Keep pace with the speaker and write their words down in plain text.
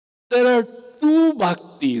There are two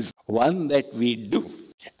bhaktis, one that we do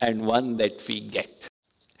and one that we get.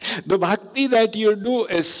 The bhakti that you do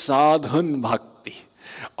is sadhan bhakti,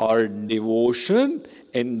 or devotion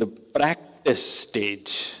in the practice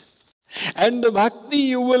stage. And the bhakti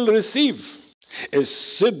you will receive is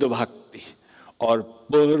siddha bhakti, or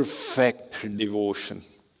perfect devotion.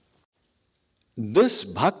 This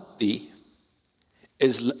bhakti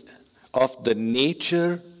is of the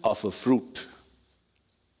nature of a fruit.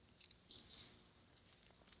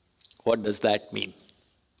 What does that mean?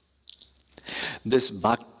 This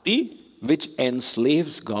bhakti, which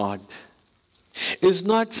enslaves God, is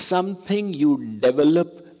not something you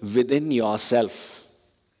develop within yourself.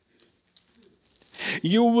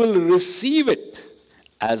 You will receive it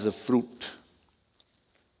as a fruit.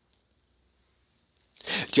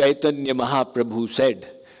 Chaitanya Mahaprabhu said,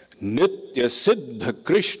 Nitya Siddha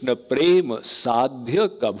Krishna Prema Sadhya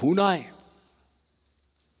Kabhunai.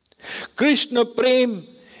 Krishna Prem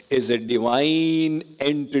is a divine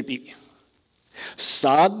entity.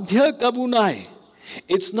 Sadhya Kabhunai.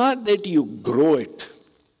 It's not that you grow it.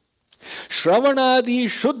 Shravanadi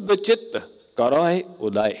Shuddha Chitta Karai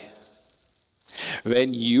Uday.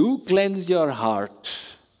 When you cleanse your heart,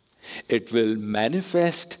 it will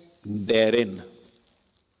manifest therein.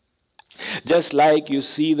 Just like you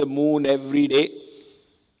see the moon every day.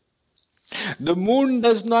 The moon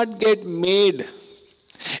does not get made.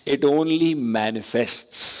 It only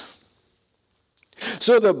manifests.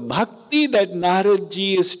 So the bhakti that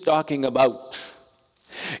Naradji is talking about,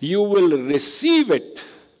 you will receive it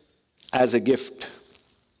as a gift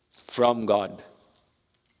from God.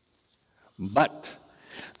 But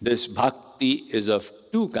this bhakti is of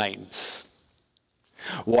two kinds.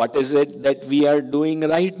 What is it that we are doing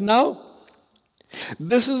right now?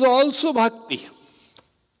 This is also bhakti.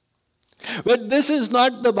 But this is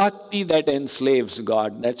not the bhakti that enslaves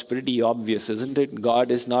God. That's pretty obvious, isn't it?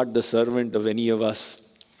 God is not the servant of any of us.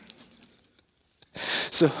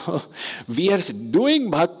 So we are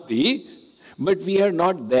doing bhakti, but we are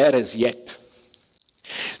not there as yet.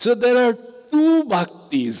 So there are two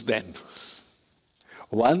bhaktis then.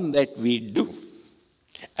 One that we do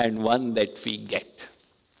and one that we get.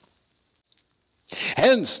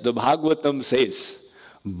 Hence the Bhagavatam says,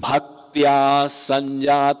 Bhaktya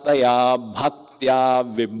sanjataya bhaktya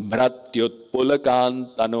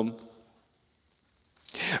vibhratyutpulakantanum.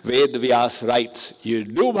 Ved Vyas writes, you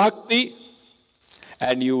do bhakti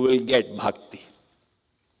and you will get bhakti.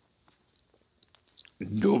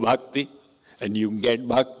 Do bhakti and you get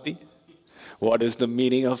bhakti. What is the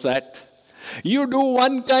meaning of that? You do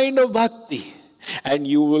one kind of bhakti and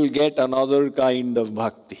you will get another kind of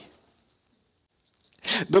bhakti.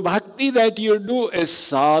 The bhakti that you do is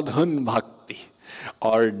sadhan bhakti,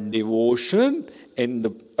 or devotion in the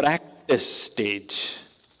practice stage.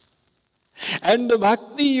 And the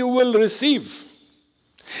bhakti you will receive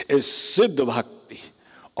is siddha bhakti,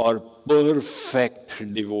 or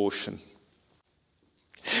perfect devotion.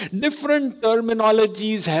 Different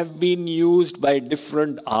terminologies have been used by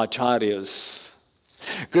different acharyas.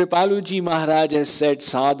 Kripaluji Maharaj has said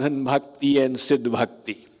sadhan bhakti and siddha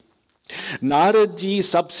bhakti. Naradji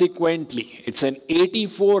subsequently, it's an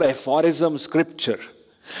 84 aphorism scripture.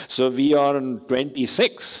 So we are on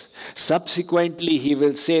 26. Subsequently, he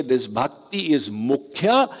will say this bhakti is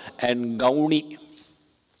mukhya and gauni.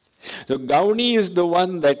 So gauni is the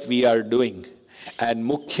one that we are doing, and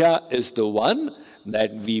mukhya is the one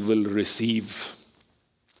that we will receive.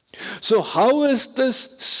 So how is this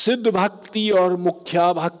siddha bhakti or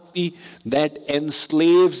mukhya bhakti that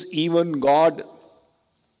enslaves even God?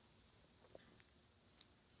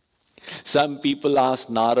 Some people ask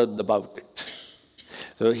Narad about it.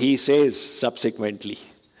 So he says subsequently,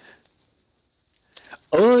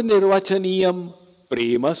 Anirvachaniyam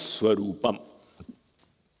prema swarupam.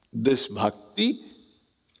 This bhakti,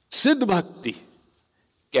 siddha bhakti,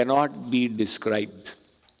 cannot be described.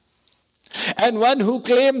 And one who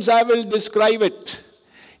claims I will describe it,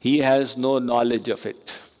 he has no knowledge of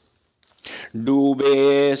it.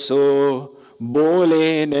 Dube so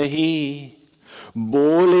bole nahi,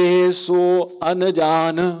 bole so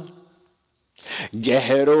anjana,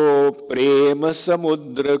 gehro prem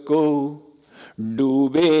samudra ko,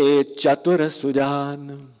 dube chatur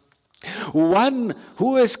sujan. One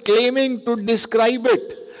who is claiming to describe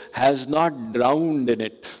it has not drowned in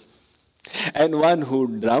it. And one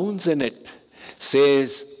who drowns in it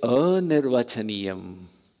says, Anirvachaniyam.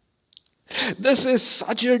 This is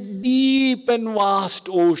such a deep and vast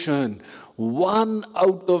ocean. One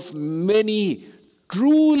out of many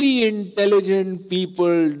truly intelligent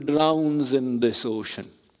people drowns in this ocean.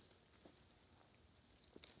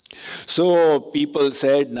 So people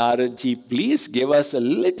said, Naradji, please give us a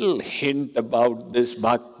little hint about this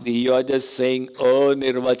bhakti. You are just saying,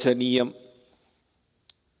 nirvachaniyam.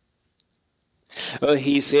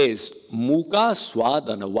 He says, Muka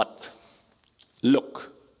swadanavat.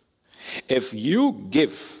 Look, if you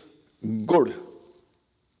give good,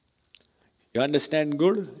 you understand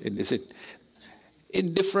good?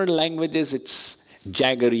 In different languages, it's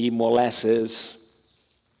jaggery, molasses.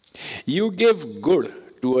 You give good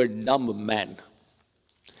to a dumb man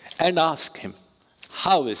and ask him,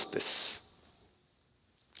 how is this?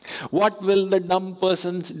 What will the dumb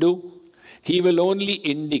person do? He will only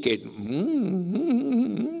indicate.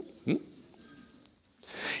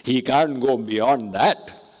 He can't go beyond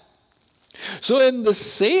that. So in the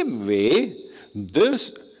same way,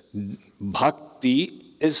 this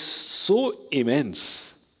bhakti is so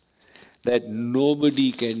immense that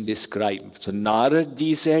nobody can describe. So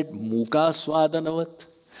Naradji said, Muka swadanavat.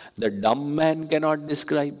 The dumb man cannot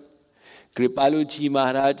describe. Kripaluji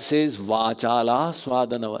Maharaj says, Vachala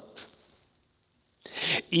swadanavat.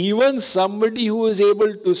 Even somebody who is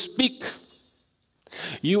able to speak,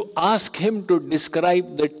 you ask him to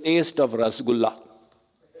describe the taste of rasgulla.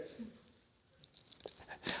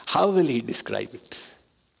 How will he describe it?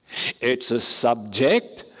 It's a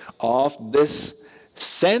subject of this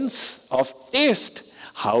sense of taste,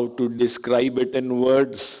 how to describe it in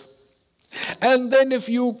words. And then if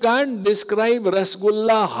you can't describe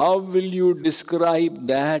rasgulla, how will you describe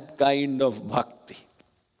that kind of bhakti?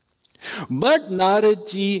 But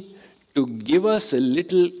Naradji, to give us a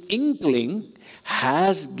little inkling,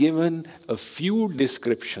 has given a few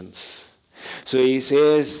descriptions. So he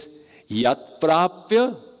says, Yat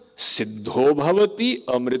prapya siddho bhavati,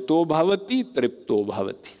 amrito bhavati, tripto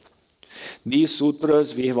bhavati. These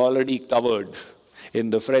sutras we have already covered in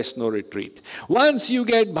the Fresno retreat. Once you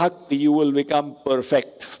get bhakti, you will become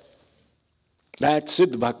perfect. That's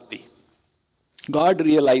Siddh Bhakti. God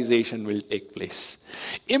realization will take place.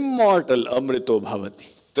 Immortal amrito bhavati.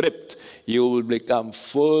 Tript, you will become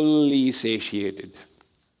fully satiated.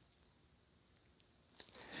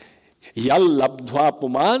 Yal labdhva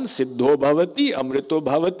puman siddho bhavati, amrito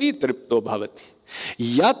bhavati, tripto bhavati.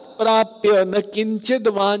 Yat prapya na kinchid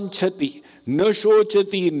vanchati, na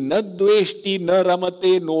shochati, na dveshti, na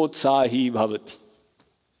ramate, notsahi bhavati.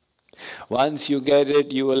 Once you get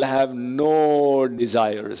it, you will have no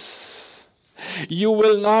desires. You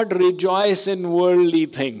will not rejoice in worldly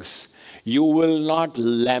things. You will not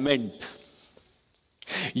lament.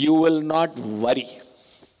 You will not worry.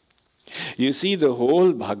 You see, the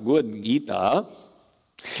whole Bhagavad Gita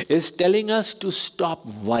is telling us to stop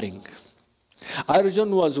worrying.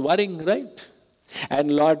 Arjuna was worrying, right?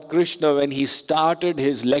 And Lord Krishna, when he started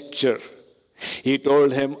his lecture, he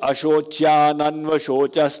told him, Ashocya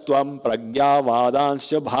nanvashochastvam pragya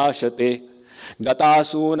vadanscha bhashate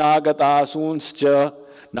gatasun agatasunscha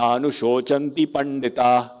nanushocanti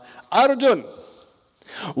pandita. Arjuna,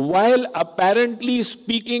 while apparently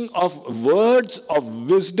speaking of words of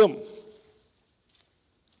wisdom,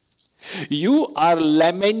 you are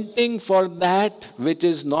lamenting for that which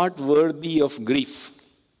is not worthy of grief.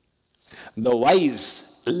 The wise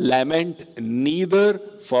lament neither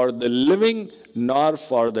for the living nor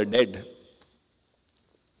for the dead.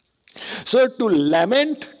 So to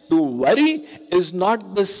lament, to worry is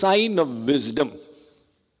not the sign of wisdom.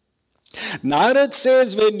 Narad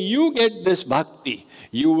says when you get this bhakti,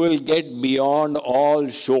 you will get beyond all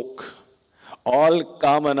shok, all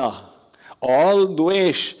kamana, all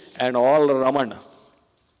dvesh and all raman.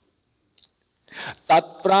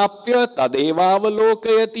 Tatprapya tadeva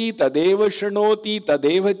avalokayati, tadeva shanoti,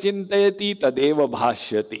 tadeva chintayati, tadeva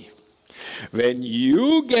bhashyati. When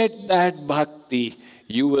you get that bhakti,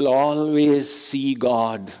 you will always see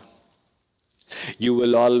God. You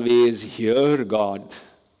will always hear God.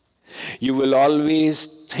 You will always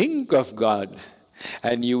think of God.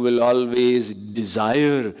 And you will always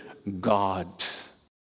desire God.